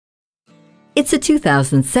It's a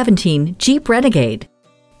 2017 Jeep Renegade.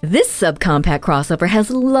 This subcompact crossover has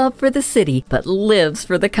love for the city, but lives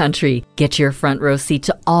for the country. Get your front row seat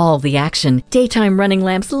to all the action. Daytime running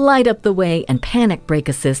lamps light up the way, and panic brake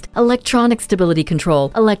assist, electronic stability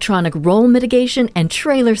control, electronic roll mitigation, and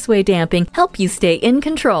trailer sway damping help you stay in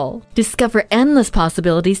control. Discover endless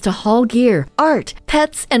possibilities to haul gear, art,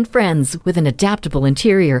 pets, and friends with an adaptable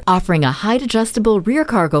interior, offering a height-adjustable rear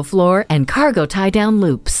cargo floor and cargo tie-down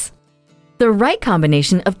loops. The right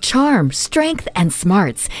combination of charm, strength, and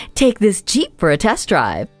smarts. Take this Jeep for a test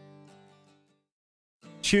drive.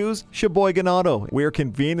 Choose Sheboygan Auto. We're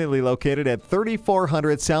conveniently located at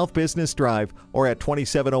 3400 South Business Drive or at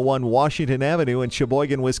 2701 Washington Avenue in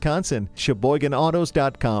Sheboygan, Wisconsin.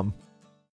 SheboyganAutos.com.